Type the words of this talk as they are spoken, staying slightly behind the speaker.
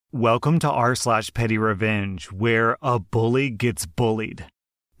Welcome to r/Pettyrevenge, where a bully gets bullied.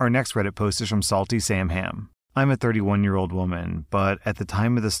 Our next Reddit post is from Salty Samham. I'm a 31-year-old woman, but at the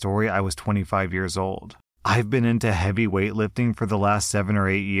time of the story, I was 25 years old. I've been into heavy weightlifting for the last 7 or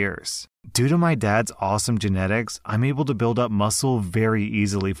 8 years. Due to my dad's awesome genetics, I'm able to build up muscle very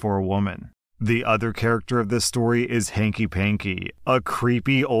easily for a woman. The other character of this story is Hanky Panky, a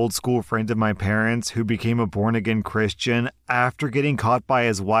creepy old school friend of my parents who became a born-again Christian after getting caught by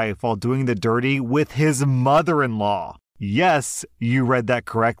his wife while doing the dirty with his mother-in-law. Yes, you read that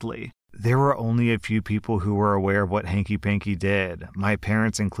correctly. There were only a few people who were aware of what Hanky Panky did, my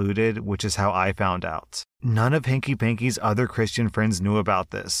parents included, which is how I found out. None of Hanky Panky's other Christian friends knew about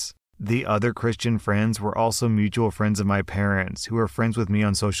this. The other Christian friends were also mutual friends of my parents, who are friends with me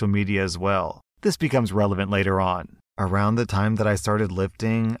on social media as well. This becomes relevant later on. Around the time that I started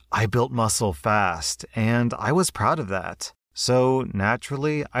lifting, I built muscle fast, and I was proud of that. So,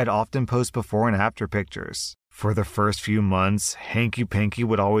 naturally, I'd often post before and after pictures. For the first few months, Hanky Panky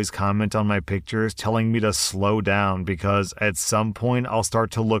would always comment on my pictures telling me to slow down because at some point I'll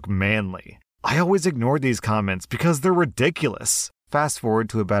start to look manly. I always ignored these comments because they're ridiculous. Fast forward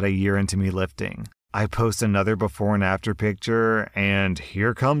to about a year into me lifting. I post another before and after picture, and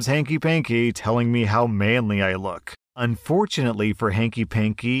here comes Hanky Panky telling me how manly I look. Unfortunately for Hanky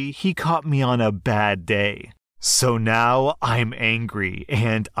Panky, he caught me on a bad day. So now I'm angry,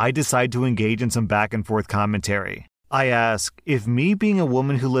 and I decide to engage in some back and forth commentary. I ask, if me being a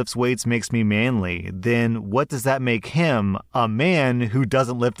woman who lifts weights makes me manly, then what does that make him, a man who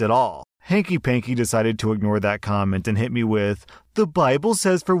doesn't lift at all? Hanky Panky decided to ignore that comment and hit me with, "The Bible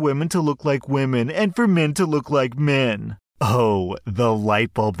says for women to look like women and for men to look like men." Oh, the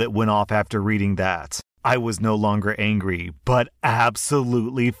light bulb that went off after reading that. I was no longer angry, but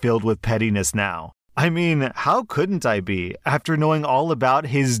absolutely filled with pettiness now. I mean, how couldn't I be after knowing all about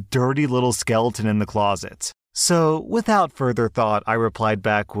his dirty little skeleton in the closet? So, without further thought, I replied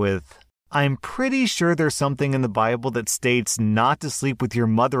back with, "I'm pretty sure there's something in the Bible that states not to sleep with your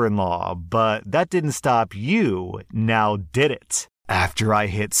mother-in-law, but that didn't stop you, now did it?" After I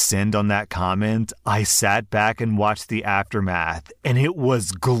hit send on that comment, I sat back and watched the aftermath, and it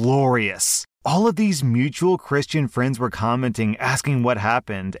was glorious. All of these mutual Christian friends were commenting, asking what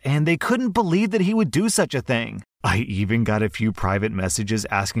happened, and they couldn't believe that he would do such a thing. I even got a few private messages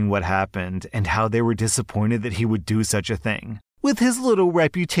asking what happened and how they were disappointed that he would do such a thing. With his little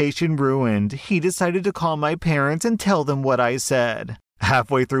reputation ruined, he decided to call my parents and tell them what I said.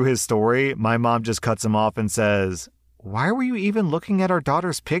 Halfway through his story, my mom just cuts him off and says, "Why were you even looking at our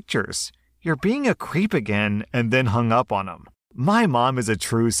daughter's pictures? You're being a creep again," and then hung up on him. My mom is a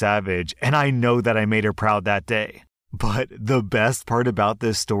true savage, and I know that I made her proud that day. But the best part about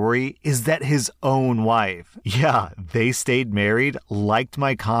this story is that his own wife, yeah, they stayed married, liked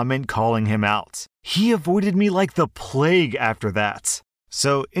my comment calling him out. He avoided me like the plague after that.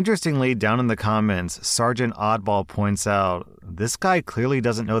 So, interestingly, down in the comments, Sergeant Oddball points out, this guy clearly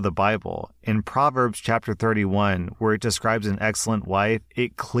doesn't know the Bible. In Proverbs chapter 31, where it describes an excellent wife,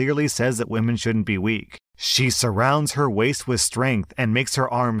 it clearly says that women shouldn't be weak. She surrounds her waist with strength and makes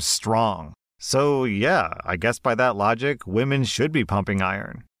her arms strong. So yeah, I guess by that logic, women should be pumping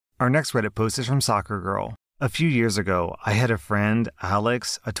iron. Our next Reddit post is from Soccer Girl. A few years ago, I had a friend,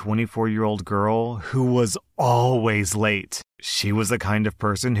 Alex, a 24-year-old girl, who was always late. She was the kind of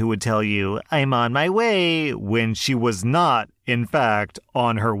person who would tell you, "I'm on my way," when she was not, in fact,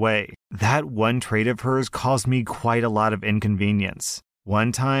 on her way. That one trait of hers caused me quite a lot of inconvenience.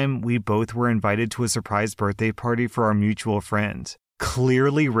 One time, we both were invited to a surprise birthday party for our mutual friend.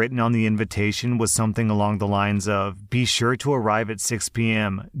 Clearly written on the invitation was something along the lines of, "Be sure to arrive at 6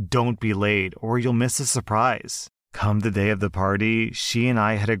 p.m., don't be late, or you'll miss the surprise." Come the day of the party, she and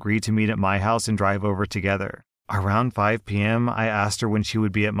I had agreed to meet at my house and drive over together. Around 5 p.m., I asked her when she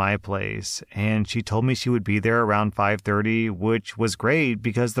would be at my place, and she told me she would be there around 5:30, which was great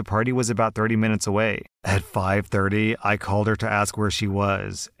because the party was about 30 minutes away. At 5:30, I called her to ask where she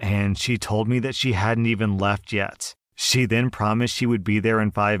was, and she told me that she hadn't even left yet. She then promised she would be there in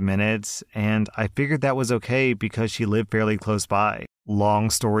 5 minutes, and I figured that was okay because she lived fairly close by.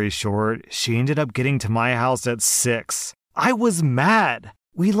 Long story short, she ended up getting to my house at 6. I was mad!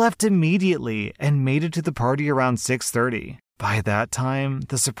 We left immediately and made it to the party around 6:30. By that time,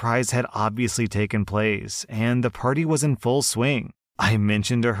 the surprise had obviously taken place, and the party was in full swing. I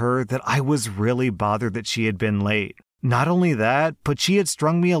mentioned to her that I was really bothered that she had been late. Not only that, but she had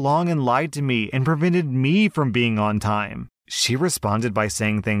strung me along and lied to me and prevented me from being on time. She responded by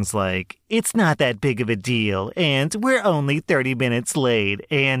saying things like, "It's not that big of a deal, and we're only 30 minutes late,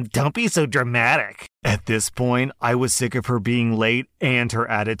 and don't be so dramatic." At this point, I was sick of her being late and her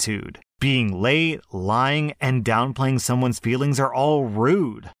attitude. Being late, lying, and downplaying someone's feelings are all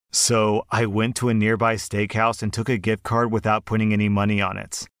rude. So I went to a nearby steakhouse and took a gift card without putting any money on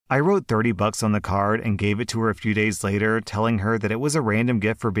it. I wrote $30 on the card and gave it to her a few days later, telling her that it was a random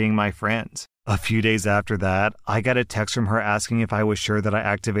gift for being my friend. A few days after that, I got a text from her asking if I was sure that I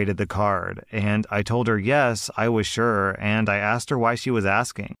activated the card, and I told her yes, I was sure, and I asked her why she was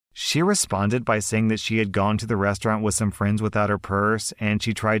asking. She responded by saying that she had gone to the restaurant with some friends without her purse, and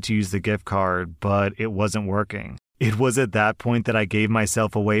she tried to use the gift card, but it wasn't working. It was at that point that I gave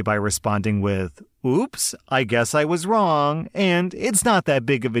myself away by responding with, "Oops, I guess I was wrong, and it's not that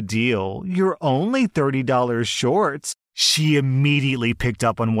big of a deal. You're only $30 short." She immediately picked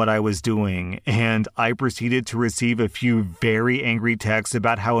up on what I was doing, and I proceeded to receive a few very angry texts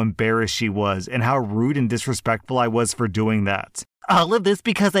about how embarrassed she was and how rude and disrespectful I was for doing that. "All of this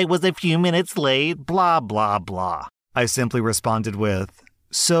because I was a few minutes late, blah, blah, blah." I simply responded with,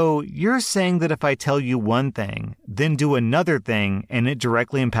 "So you're saying that if I tell you one thing, then do another thing, and it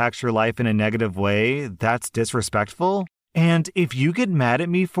directly impacts your life in a negative way, that's disrespectful? And if you get mad at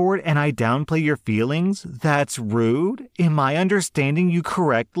me for it and I downplay your feelings, that's rude? Am I understanding you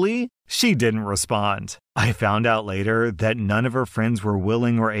correctly?" She didn't respond. I found out later that none of her friends were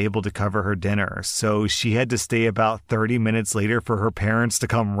willing or able to cover her dinner, so she had to stay about 30 minutes later for her parents to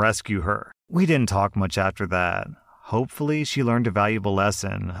come rescue her. We didn't talk much after that. Hopefully, she learned a valuable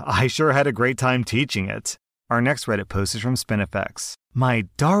lesson. I sure had a great time teaching it. Our next Reddit post is from Spinifex. "My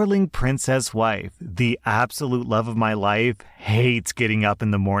darling princess wife, the absolute love of my life, hates getting up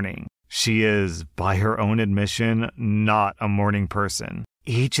in the morning. She is, by her own admission, not a morning person.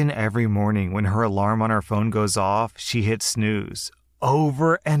 Each and every morning when her alarm on her phone goes off, she hits snooze.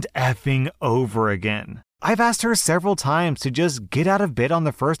 Over and effing over again. I've asked her several times to just get out of bed on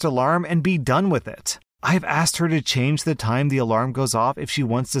the first alarm and be done with it. I've asked her to change the time the alarm goes off if she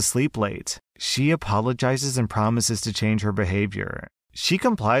wants to sleep late. She apologizes and promises to change her behavior. She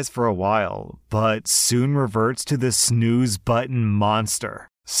complies for a while, but soon reverts to the snooze button monster.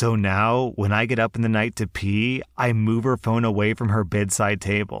 So now, when I get up in the night to pee, I move her phone away from her bedside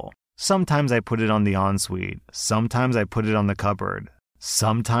table. Sometimes I put it on the ensuite. Sometimes I put it on the cupboard.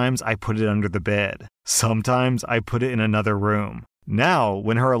 Sometimes I put it under the bed. Sometimes I put it in another room. Now,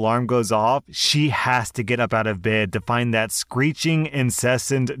 when her alarm goes off, she has to get up out of bed to find that screeching,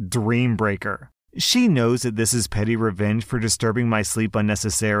 incessant dream breaker. She knows that this is petty revenge for disturbing my sleep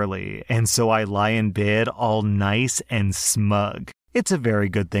unnecessarily, and so I lie in bed all nice and smug. It's a very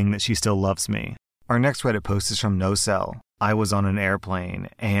good thing that she still loves me. Our next Reddit post is from NoCell. I was on an airplane,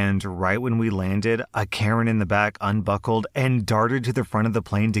 and right when we landed, a Karen in the back unbuckled and darted to the front of the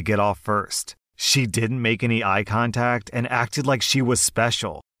plane to get off first. She didn't make any eye contact and acted like she was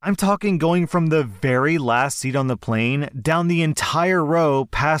special. I'm talking going from the very last seat on the plane down the entire row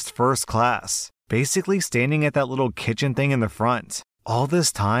past first class, basically standing at that little kitchen thing in the front. All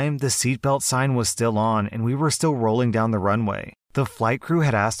this time, the seatbelt sign was still on and we were still rolling down the runway. The flight crew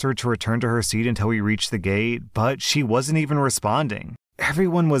had asked her to return to her seat until we reached the gate, but she wasn't even responding.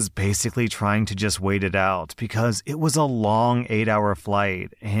 Everyone was basically trying to just wait it out because it was a long 8-hour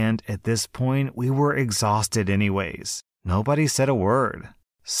flight, and at this point, we were exhausted anyways. Nobody said a word.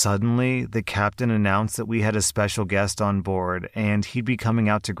 Suddenly, the captain announced that we had a special guest on board, and he'd be coming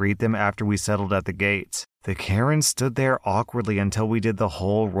out to greet them after we settled at the gate. The Karen stood there awkwardly until we did the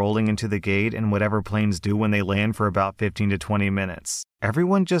whole rolling into the gate and whatever planes do when they land for about 15 to 20 minutes.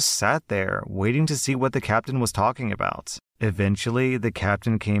 Everyone just sat there, waiting to see what the captain was talking about. Eventually, the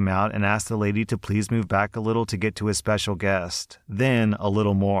captain came out and asked the lady to please move back a little to get to his special guest. Then a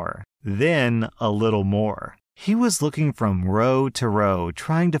little more. Then a little more. He was looking from row to row,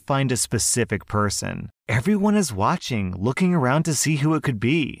 trying to find a specific person. Everyone is watching, looking around to see who it could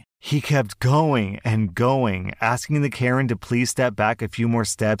be. He kept going and going, asking the Karen to please step back a few more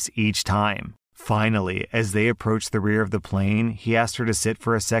steps each time. Finally, as they approached the rear of the plane, he asked her to sit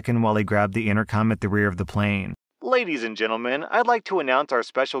for a second while he grabbed the intercom at the rear of the plane. "Ladies and gentlemen, I'd like to announce our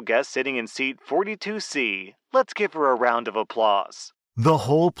special guest sitting in seat 42C. Let's give her a round of applause." The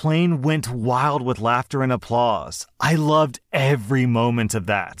whole plane went wild with laughter and applause. I loved every moment of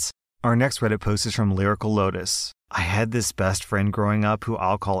that. Our next Reddit post is from Lyrical Lotus. I had this best friend growing up who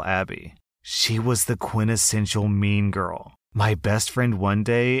I'll call Abby. She was the quintessential mean girl. My best friend one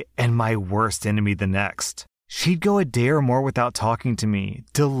day and my worst enemy the next. She'd go a day or more without talking to me,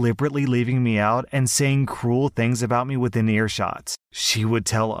 deliberately leaving me out and saying cruel things about me within earshot. She would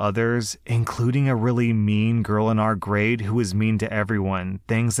tell others, including a really mean girl in our grade who was mean to everyone,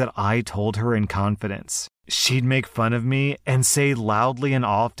 things that I told her in confidence. She'd make fun of me and say loudly and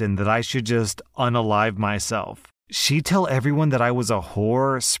often that I should just unalive myself. She'd tell everyone that I was a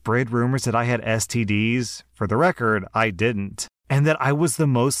whore, spread rumors that I had STDs. For the record, I didn't. And that I was the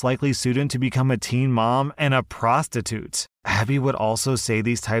most likely student to become a teen mom and a prostitute. Abby would also say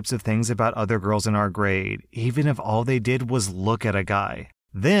these types of things about other girls in our grade, even if all they did was look at a guy.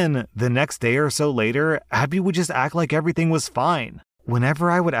 Then, the next day or so later, Abby would just act like everything was fine. Whenever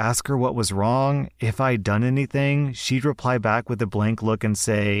I would ask her what was wrong, if I'd done anything, she'd reply back with a blank look and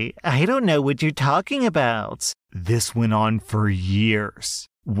say, "I don't know what you're talking about." This went on for years.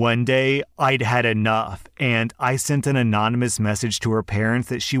 One day, I'd had enough, and I sent an anonymous message to her parents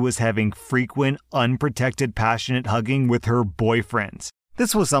that she was having frequent, unprotected, passionate hugging with her boyfriend.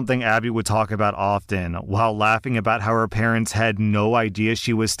 This was something Abby would talk about often, while laughing about how her parents had no idea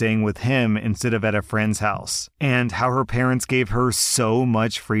she was staying with him instead of at a friend's house, and how her parents gave her so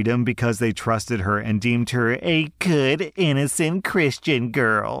much freedom because they trusted her and deemed her a good, innocent Christian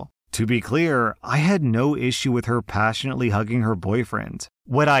girl. To be clear, I had no issue with her passionately hugging her boyfriend.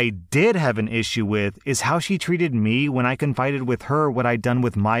 What I did have an issue with is how she treated me when I confided with her what I'd done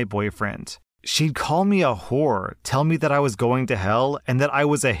with my boyfriend. She'd call me a whore, tell me that I was going to hell, and that I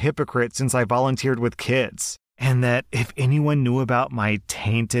was a hypocrite since I volunteered with kids. And that if anyone knew about my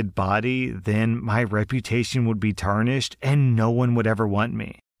tainted body, then my reputation would be tarnished and no one would ever want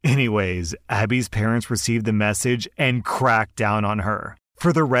me. Anyways, Abby's parents received the message and cracked down on her.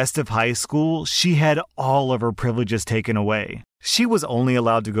 For the rest of high school, she had all of her privileges taken away. She was only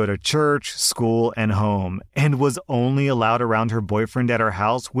allowed to go to church, school, and home, and was only allowed around her boyfriend at her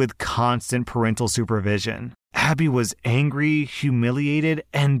house with constant parental supervision. Abby was angry, humiliated,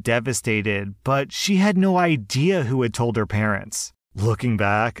 and devastated, but she had no idea who had told her parents. Looking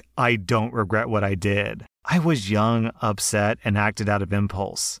back, I don't regret what I did. I was young, upset, and acted out of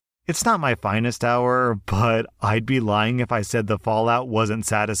impulse. It's not my finest hour, but I'd be lying if I said the fallout wasn't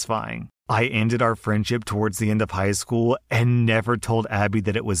satisfying. I ended our friendship towards the end of high school and never told Abby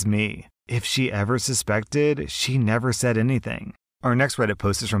that it was me. If she ever suspected, she never said anything. Our next Reddit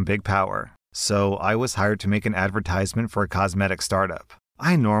post is from Big Power. So I was hired to make an advertisement for a cosmetic startup.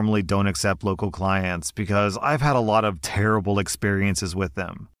 I normally don't accept local clients because I've had a lot of terrible experiences with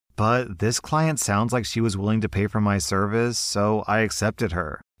them. But this client sounds like she was willing to pay for my service, so I accepted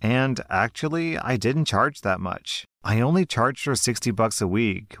her. And actually, I didn't charge that much. I only charged her $60 a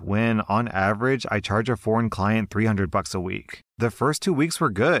week, when on average, I charge a foreign client $300 a week. The first 2 weeks were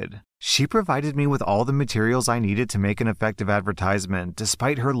good. She provided me with all the materials I needed to make an effective advertisement,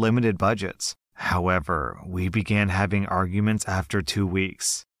 despite her limited budgets. However, we began having arguments after 2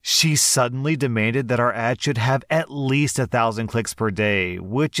 weeks. She suddenly demanded that our ad should have at least 1,000 clicks per day,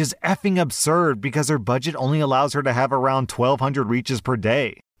 which is effing absurd because her budget only allows her to have around 1,200 reaches per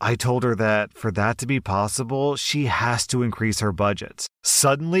day. I told her that for that to be possible, she has to increase her budget.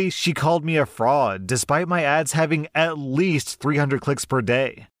 Suddenly, she called me a fraud, despite my ads having at least 300 clicks per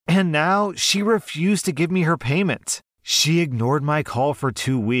day. And now, she refused to give me her payment. She ignored my call for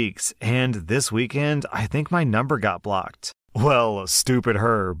 2 weeks, and this weekend, I think my number got blocked. Well, stupid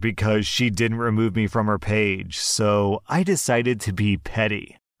her, because she didn't remove me from her page, so I decided to be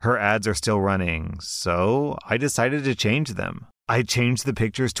petty. Her ads are still running, so I decided to change them. I changed the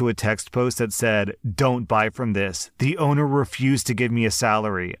pictures to a text post that said, "Don't buy from this. The owner refused to give me a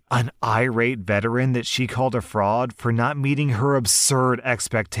salary." An irate veteran that she called a fraud for not meeting her absurd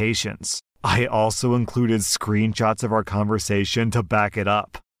expectations. I also included screenshots of our conversation to back it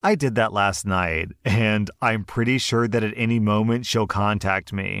up. I did that last night, and I'm pretty sure that at any moment she'll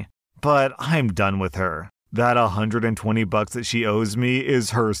contact me. But I'm done with her. That $120 that she owes me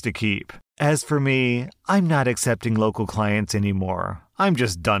is hers to keep. As for me, I'm not accepting local clients anymore. I'm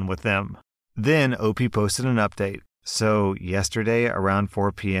just done with them. Then OP posted an update. So yesterday around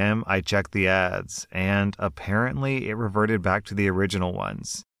 4 p.m. I checked the ads, and apparently it reverted back to the original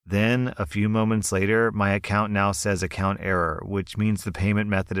ones. Then, a few moments later, my account now says account error, which means the payment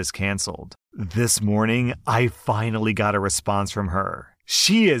method is canceled. This morning, I finally got a response from her.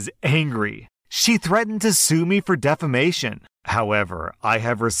 She is angry. She threatened to sue me for defamation. However, I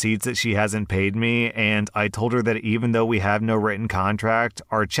have receipts that she hasn't paid me, and I told her that even though we have no written contract,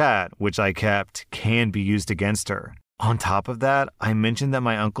 our chat, which I kept, can be used against her. On top of that, I mentioned that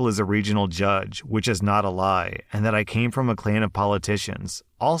my uncle is a regional judge, which is not a lie, and that I came from a clan of politicians.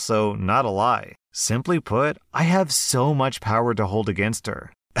 Also, not a lie. Simply put, I have so much power to hold against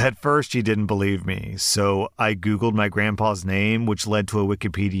her. At first, she didn't believe me, so I Googled my grandpa's name, which led to a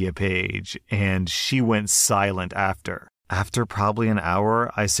Wikipedia page, and she went silent after. After probably an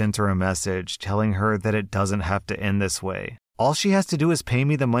hour, I sent her a message telling her that it doesn't have to end this way. All she has to do is pay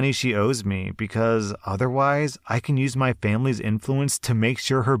me the money she owes me, because otherwise, I can use my family's influence to make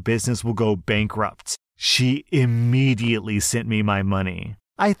sure her business will go bankrupt. She immediately sent me my money.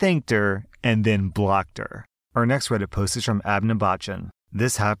 I thanked her and then blocked her. Our next Reddit post is from Abna Bachan.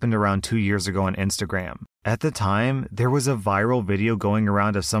 This happened around 2 years ago on Instagram. At the time, there was a viral video going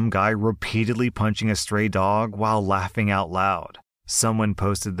around of some guy repeatedly punching a stray dog while laughing out loud. Someone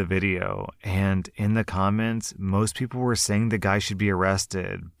posted the video, and in the comments, most people were saying the guy should be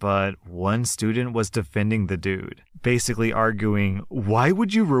arrested, but one student was defending the dude, basically arguing, "Why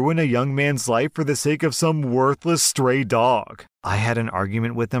would you ruin a young man's life for the sake of some worthless stray dog?" I had an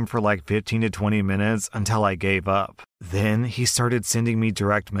argument with him for like 15 to 20 minutes until I gave up. Then he started sending me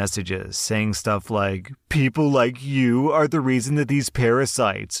direct messages saying stuff like, "People like you are the reason that these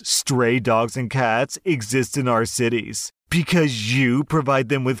parasites, stray dogs and cats, exist in our cities. Because you provide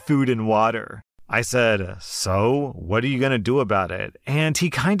them with food and water." I said, "So, what are you going to do about it?" And he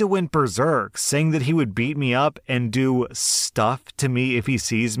kind of went berserk, saying that he would beat me up and do stuff to me if he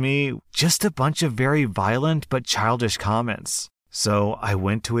sees me. Just a bunch of very violent but childish comments. So I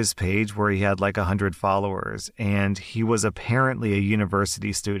went to his page where he had like 100 followers, and he was apparently a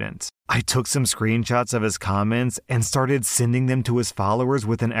university student. I took some screenshots of his comments and started sending them to his followers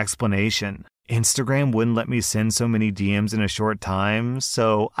with an explanation. Instagram wouldn't let me send so many DMs in a short time,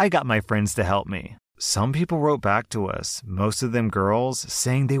 so I got my friends to help me. Some people wrote back to us, most of them girls,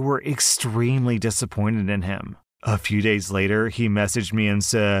 saying they were extremely disappointed in him. A few days later, he messaged me and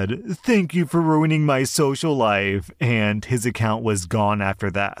said, "Thank you for ruining my social life," and his account was gone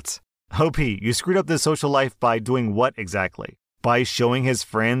after that. OP, you screwed up this social life by doing what exactly? By showing his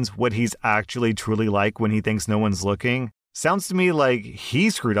friends what he's actually truly like when he thinks no one's looking? Sounds to me like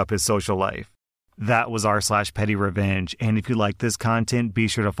he screwed up his social life. That was r/Pettyrevenge, and if you like this content, be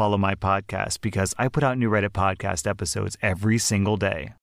sure to follow my podcast because I put out new Reddit podcast episodes every single day.